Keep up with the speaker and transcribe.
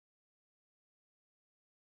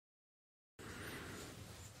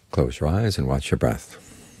Close your eyes and watch your breath.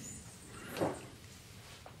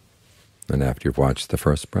 And after you've watched the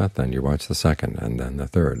first breath, then you watch the second, and then the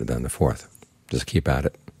third, and then the fourth. Just keep at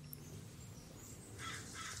it.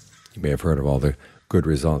 You may have heard of all the good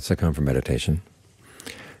results that come from meditation,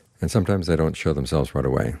 and sometimes they don't show themselves right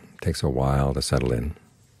away. It takes a while to settle in,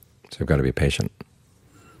 so you've got to be patient.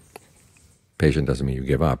 Patient doesn't mean you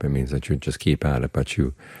give up. It means that you just keep at it, but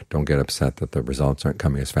you don't get upset that the results aren't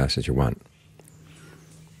coming as fast as you want.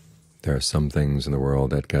 There are some things in the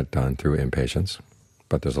world that get done through impatience,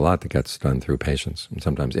 but there's a lot that gets done through patience, and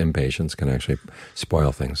sometimes impatience can actually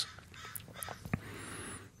spoil things.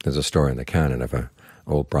 There's a story in the canon of an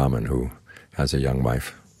old Brahmin who has a young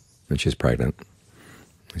wife, and she's pregnant.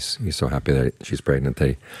 He's so happy that she's pregnant that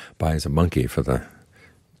he buys a monkey for the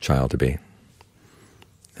child-to-be.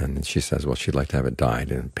 And she says, well, she'd like to have it dyed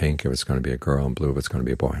in pink if it's going to be a girl and blue if it's going to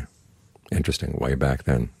be a boy. Interesting, way back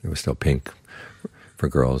then it was still pink for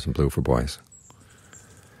girls and blue for boys.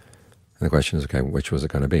 And the question is, okay, which was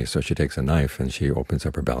it going to be? So she takes a knife and she opens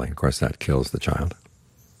up her belly. Of course, that kills the child.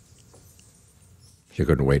 She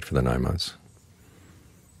couldn't wait for the 9 months.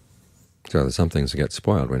 So there's some things that get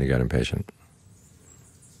spoiled when you get impatient.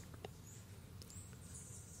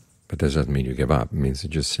 But this doesn't mean you give up. It means you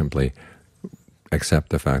just simply accept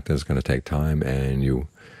the fact that it's going to take time and you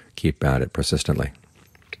keep at it persistently.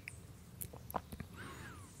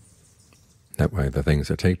 That way the things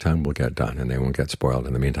that take time will get done and they won't get spoiled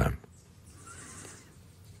in the meantime.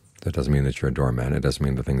 That doesn't mean that you're a doormat. It doesn't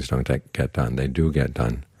mean that things don't get done. They do get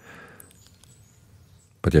done.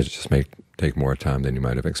 But they just may take more time than you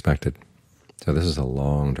might have expected. So this is a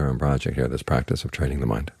long-term project here, this practice of training the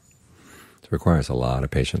mind. It requires a lot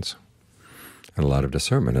of patience and a lot of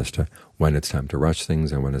discernment as to when it's time to rush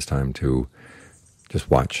things and when it's time to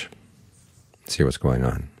just watch, see what's going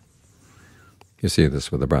on. You see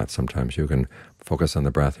this with the breath. Sometimes you can focus on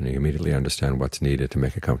the breath and you immediately understand what's needed to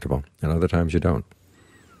make it comfortable, and other times you don't.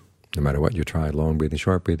 No matter what you try, long breathing,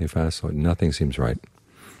 short breathing, fast, slow, nothing seems right.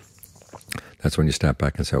 That's when you step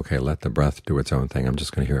back and say, okay, let the breath do its own thing. I'm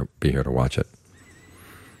just going to be here to watch it.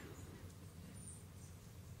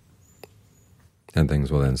 And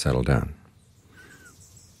things will then settle down.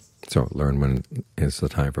 So learn when is the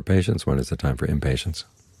time for patience, when is the time for impatience.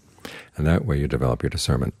 And that way you develop your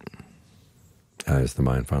discernment as the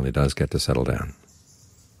mind finally does get to settle down.